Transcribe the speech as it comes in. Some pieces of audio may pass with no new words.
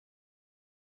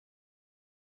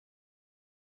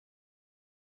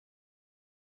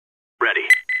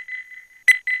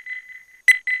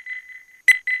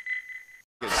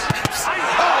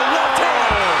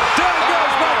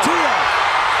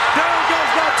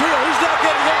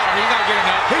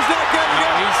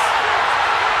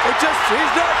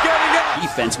He's not getting it.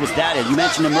 Defense was that, and you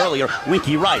mentioned him earlier,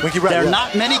 Winky Wright. There are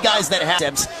not many guys that have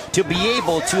attempts to be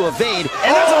able to evade.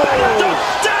 And there's a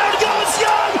down goes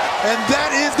Young! And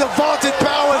that is the vaulted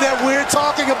power that we're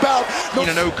talking about.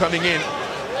 Nonito coming in.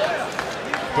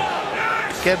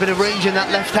 Get a bit of range in that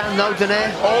left hand though,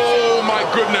 donaire. Oh my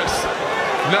goodness.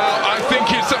 Now I think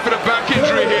he suffered a back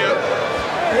injury here.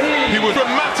 He was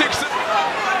dramatic.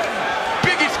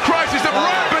 Biggest crisis of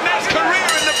Ryan Burnett's career,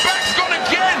 and the back's gone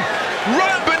again.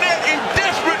 Ryan Burnett in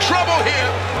desperate trouble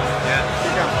here. Yeah.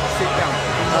 Sit down.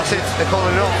 That's it. They're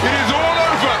calling it off. It is all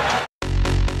over.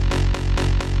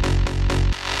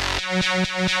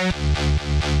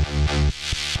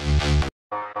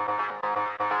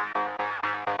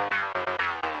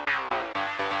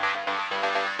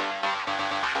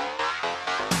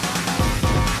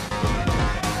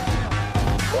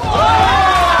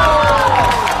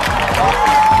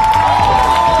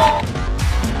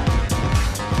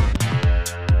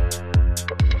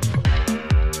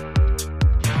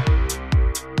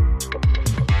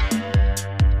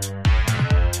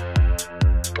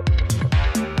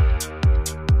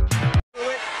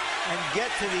 Get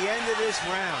to the end of this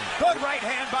round. Good right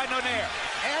hand by Donaire.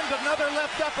 And another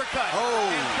left uppercut. Oh.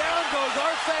 And down goes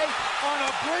Arce on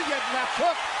a brilliant left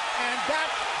hook. And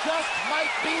that just might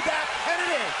be that. And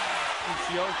it is.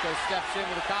 Nishioka steps in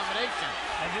with a combination.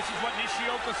 And this is what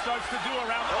Nishioka starts to do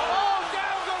around. Oh,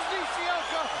 down goes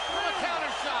Nishioka from a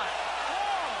counter shot.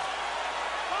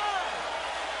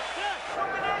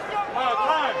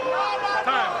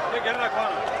 Time. Get in that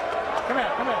corner. Come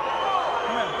here. Come here.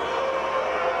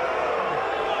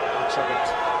 Second. In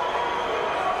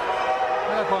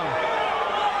that corner.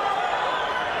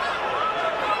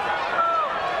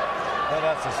 That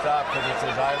has to stop because it's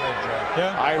his eyelid, Joe.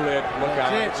 Yeah. Eyelid. Look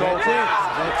out. That's it.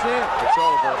 That's it. It's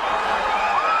over.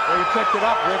 Well, you picked it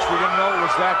up, Rich. We didn't know it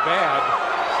was that bad.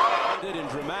 Did in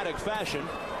dramatic fashion.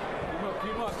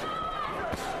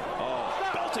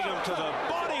 Belting him to the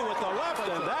body with the left,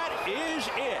 and that is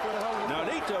it.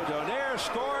 Nonito donaire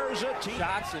scores a team.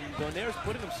 Shots, and Donaire's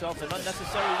putting himself in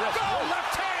unnecessary risk. Go,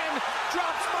 left hand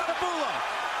drops Matabula.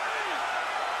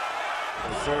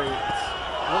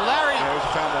 Well, Larry. There's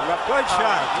found the left. Good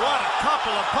shot. What a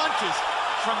couple of punches.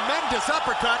 Tremendous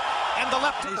uppercut. And the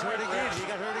left. He's hurt again. He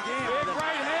got hurt again. Big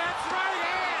right hand.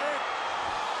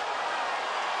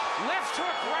 Left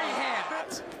hook, right hand.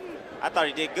 I thought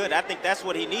he did good. I think that's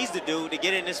what he needs to do to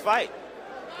get in this fight.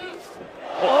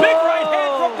 Big right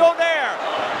hand from Donaire.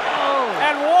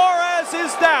 And Juarez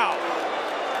is down.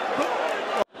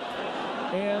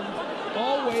 And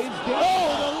always the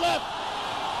left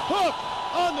hook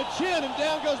on the chin, and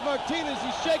down goes Martinez.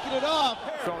 He's shaking it off.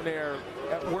 Donaire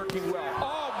working well.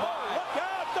 Oh my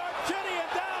God, Darchinian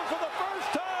down for the first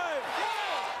time.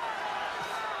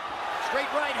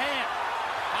 Straight right hand.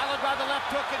 Followed by the left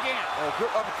hook again. Oh, good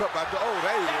uppercut by there you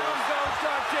go. Down goes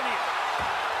Darchinian.